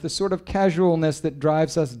mention, with the sort of casualness that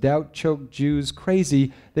drives us doubt-choked Jews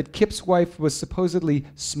crazy, that Kip's wife was supposedly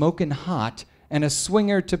smoking hot and a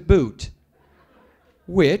swinger to boot,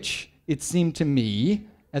 which, it seemed to me,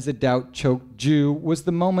 as a doubt-choked Jew, was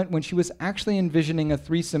the moment when she was actually envisioning a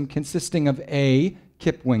threesome consisting of A,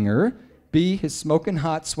 Kip Winger, B, his smoking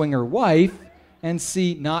hot swinger wife, and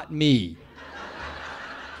C, not me.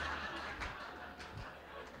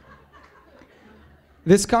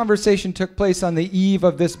 This conversation took place on the eve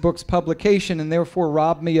of this book's publication and therefore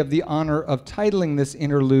robbed me of the honor of titling this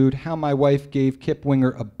interlude How My Wife Gave Kip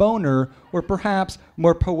Winger a Boner, or perhaps,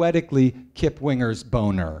 more poetically, Kip Winger's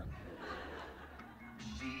Boner.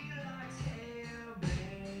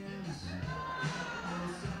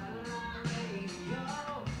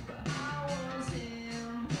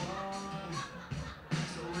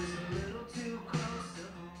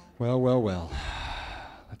 Well, well, well.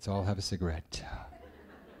 Let's all have a cigarette.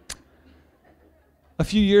 A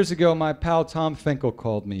few years ago, my pal Tom Finkel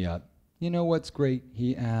called me up. You know what's great,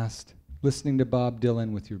 he asked, listening to Bob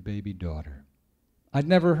Dylan with your baby daughter. I'd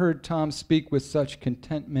never heard Tom speak with such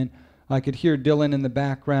contentment. I could hear Dylan in the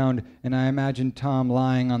background, and I imagined Tom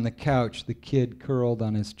lying on the couch, the kid curled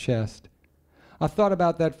on his chest. I thought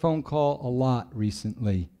about that phone call a lot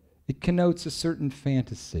recently. It connotes a certain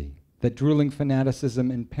fantasy, that drooling fanaticism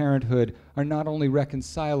and parenthood are not only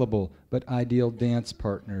reconcilable, but ideal dance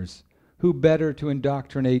partners. Who better to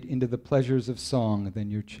indoctrinate into the pleasures of song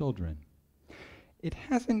than your children? It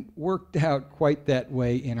hasn't worked out quite that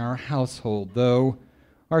way in our household, though.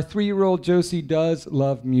 Our 3-year-old Josie does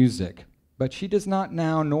love music, but she does not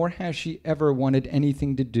now, nor has she ever wanted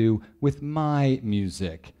anything to do with my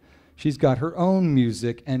music. She's got her own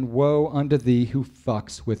music, and woe unto thee who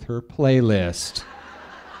fucks with her playlist.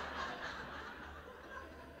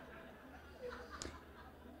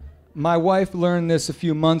 My wife learned this a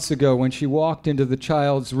few months ago when she walked into the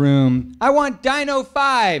child's room. I want Dino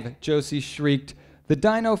 5, Josie shrieked. The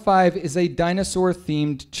Dino 5 is a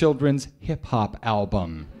dinosaur-themed children's hip-hop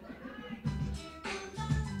album.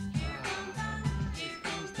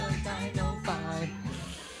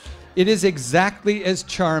 It is exactly as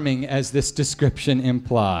charming as this description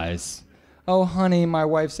implies. Oh, honey, my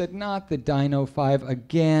wife said, not the Dino 5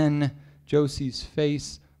 again. Josie's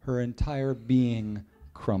face, her entire being,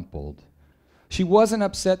 crumpled. She wasn't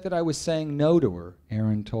upset that I was saying no to her,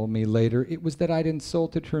 Aaron told me later. It was that I'd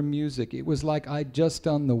insulted her music. It was like I'd just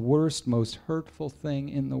done the worst, most hurtful thing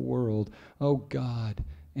in the world. Oh, God.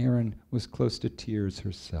 Aaron was close to tears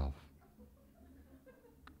herself.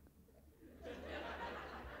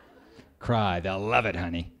 Cry, they'll love it,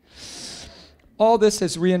 honey. All this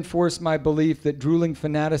has reinforced my belief that drooling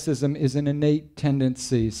fanaticism is an innate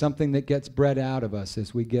tendency, something that gets bred out of us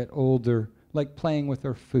as we get older, like playing with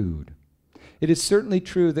our food. It is certainly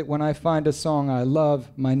true that when I find a song I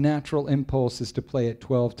love, my natural impulse is to play it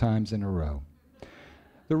 12 times in a row.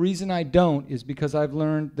 The reason I don't is because I've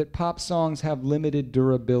learned that pop songs have limited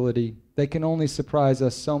durability. They can only surprise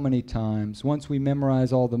us so many times. Once we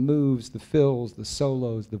memorize all the moves, the fills, the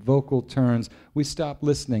solos, the vocal turns, we stop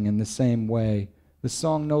listening in the same way. The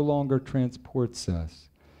song no longer transports us.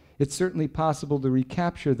 It's certainly possible to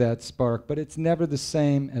recapture that spark, but it's never the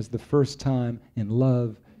same as the first time in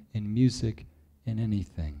love, in music, in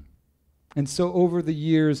anything. And so over the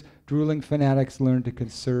years, drooling fanatics learn to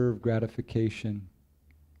conserve gratification.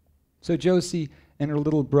 So Josie and her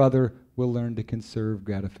little brother will learn to conserve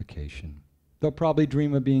gratification. They'll probably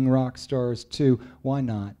dream of being rock stars too. Why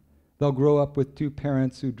not? They'll grow up with two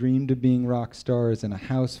parents who dreamed of being rock stars in a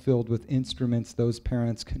house filled with instruments those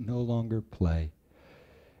parents can no longer play.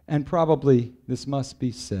 And probably, this must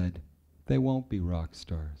be said, they won't be rock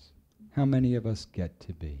stars. How many of us get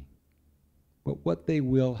to be? But what they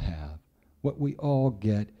will have, what we all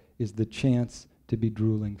get, is the chance to be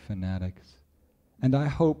drooling fanatics. And I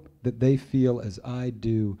hope that they feel, as I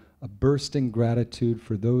do, a bursting gratitude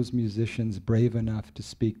for those musicians brave enough to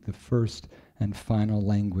speak the first and final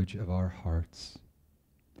language of our hearts.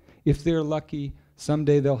 If they're lucky,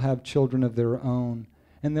 someday they'll have children of their own,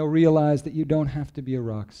 and they'll realize that you don't have to be a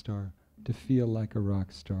rock star to feel like a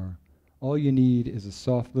rock star. All you need is a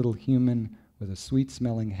soft little human with a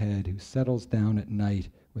sweet-smelling head who settles down at night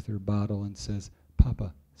with her bottle and says,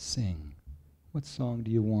 "Papa, sing." "What song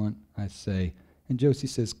do you want?" I say. And Josie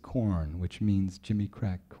says corn, which means Jimmy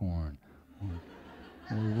cracked corn.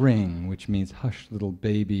 Or ring, which means hush little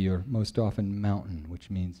baby, or most often mountain, which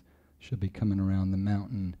means she'll be coming around the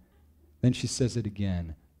mountain. Then she says it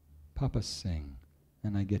again, "Papa, sing."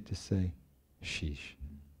 And I get to say, "Sheesh,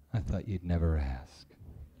 I thought you'd never ask."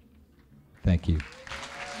 Thank you.